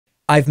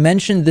I've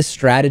mentioned this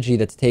strategy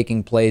that's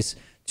taking place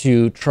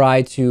to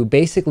try to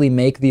basically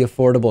make the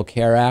Affordable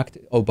Care Act,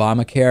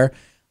 Obamacare,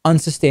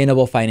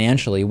 unsustainable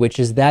financially, which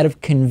is that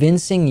of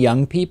convincing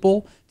young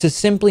people to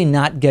simply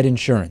not get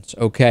insurance,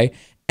 okay?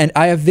 And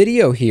I have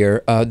video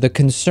here. The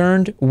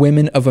Concerned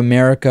Women of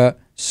America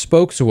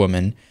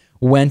spokeswoman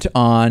went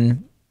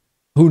on,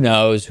 who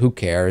knows, who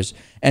cares,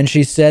 and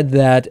she said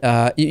that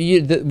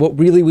what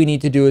really we need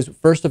to do is,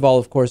 first of all,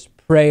 of course,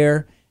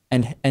 prayer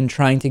and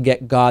trying to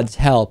get God's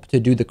help to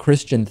do the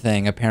Christian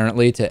thing,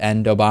 apparently, to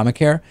end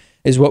Obamacare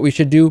is what we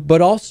should do. But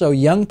also,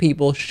 young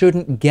people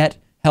shouldn't get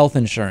health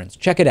insurance.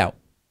 Check it out.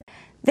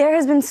 There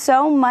has been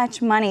so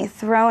much money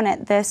thrown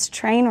at this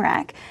train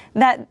wreck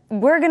that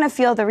we're going to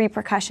feel the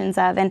repercussions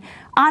of. And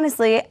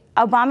honestly,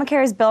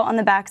 Obamacare is built on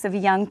the backs of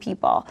young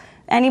people.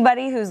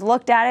 Anybody who's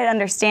looked at it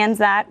understands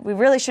that. We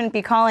really shouldn't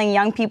be calling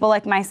young people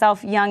like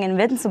myself young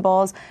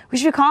invincibles. We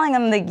should be calling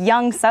them the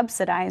young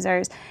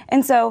subsidizers.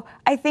 And so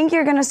I think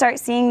you're going to start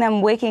seeing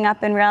them waking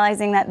up and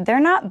realizing that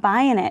they're not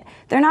buying it.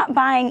 They're not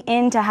buying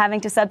into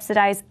having to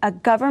subsidize a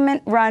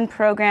government-run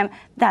program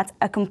that's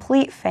a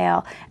complete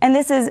fail. And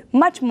this is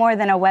much more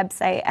than a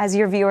website, as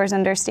your viewers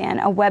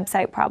understand, a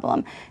website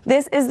problem.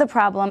 This is the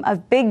problem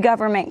of big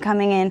government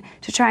coming in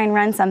to try and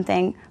run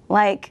something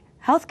like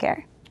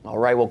healthcare. All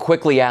right, well,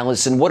 quickly,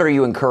 Allison, what are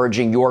you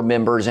encouraging your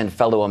members and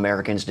fellow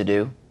Americans to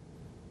do?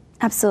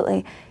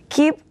 Absolutely.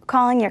 Keep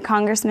calling your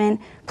congressman.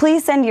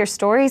 Please send your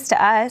stories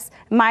to us,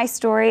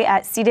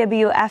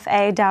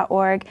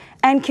 mystory@cwfa.org,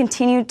 and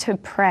continue to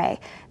pray.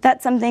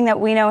 That's something that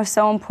we know is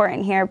so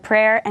important here,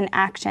 prayer and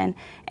action.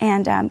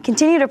 And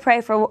continue to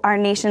pray for our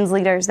nation's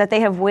leaders, that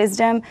they have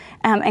wisdom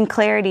and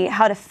clarity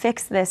how to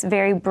fix this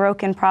very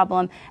broken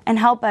problem and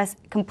help us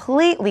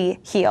completely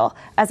heal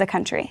as a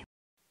country.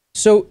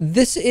 So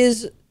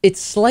it's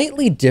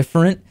slightly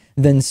different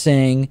than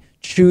saying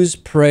choose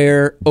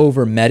prayer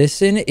over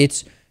medicine.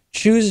 It's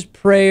choose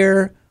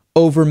prayer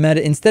over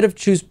instead of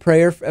choose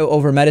prayer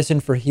over medicine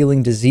for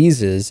healing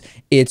diseases,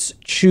 it's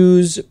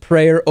choose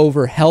prayer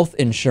over health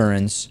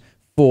insurance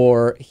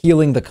for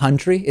healing the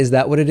country. Is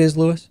that what it is,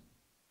 Louis?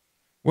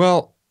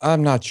 Well,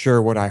 I'm not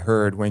sure what I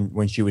heard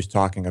when she was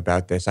talking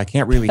about this. I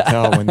can't really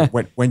tell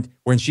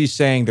when she's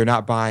saying they're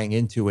not buying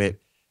into it.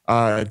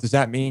 Does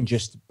that mean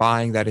just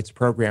buying that it's a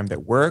program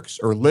that works,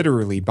 or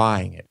literally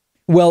buying it?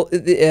 Well,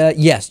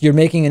 yes, you're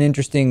making an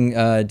interesting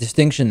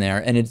distinction there,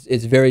 and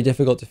it's very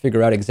difficult to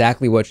figure out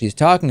exactly what she's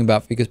talking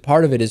about, because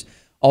part of it is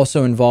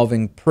also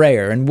involving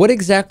prayer. And what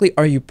exactly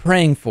are you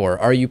praying for?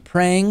 Are you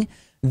praying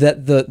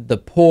that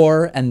the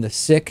poor and the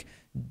sick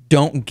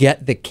don't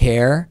get the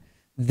care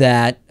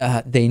that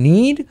they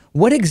need?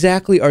 What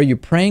exactly are you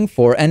praying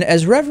for? And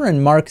as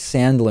Reverend Mark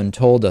Sandlin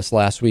told us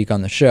last week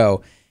on the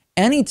show,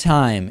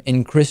 anytime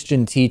in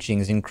Christian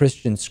teachings, in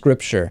Christian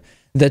scripture,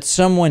 that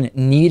someone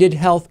needed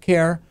health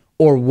care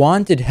or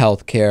wanted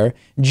health care,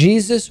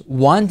 Jesus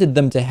wanted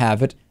them to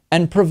have it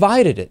and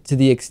provided it to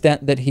the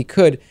extent that he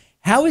could.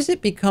 How has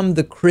it become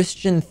the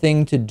Christian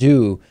thing to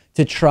do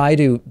to try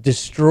to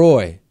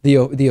destroy the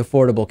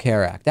Affordable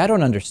Care Act? I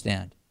don't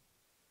understand.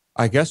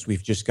 I guess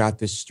we've just got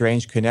this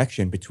strange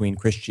connection between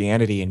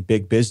Christianity and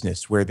big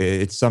business, where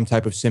it's some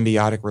type of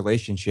symbiotic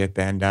relationship,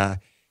 and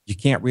you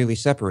can't really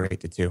separate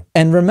the two.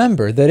 And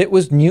remember that it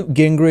was Newt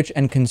Gingrich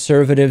and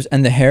conservatives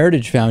and the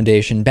Heritage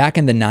Foundation back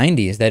in the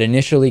 90s that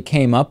initially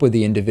came up with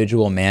the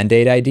individual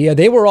mandate idea.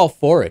 They were all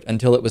for it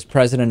until it was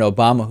President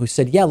Obama who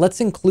said, yeah,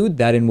 let's include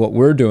that in what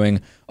we're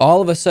doing.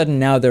 All of a sudden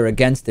now they're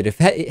against it.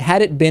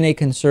 Had it been a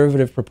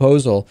conservative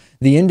proposal,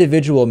 the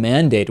individual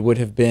mandate would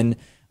have been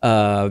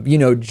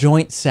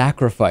joint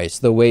sacrifice,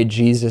 the way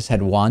Jesus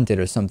had wanted,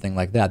 or something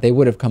like that. They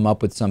would have come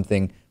up with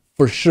something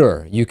for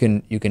sure. You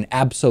can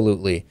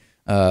absolutely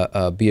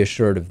be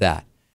assured of that.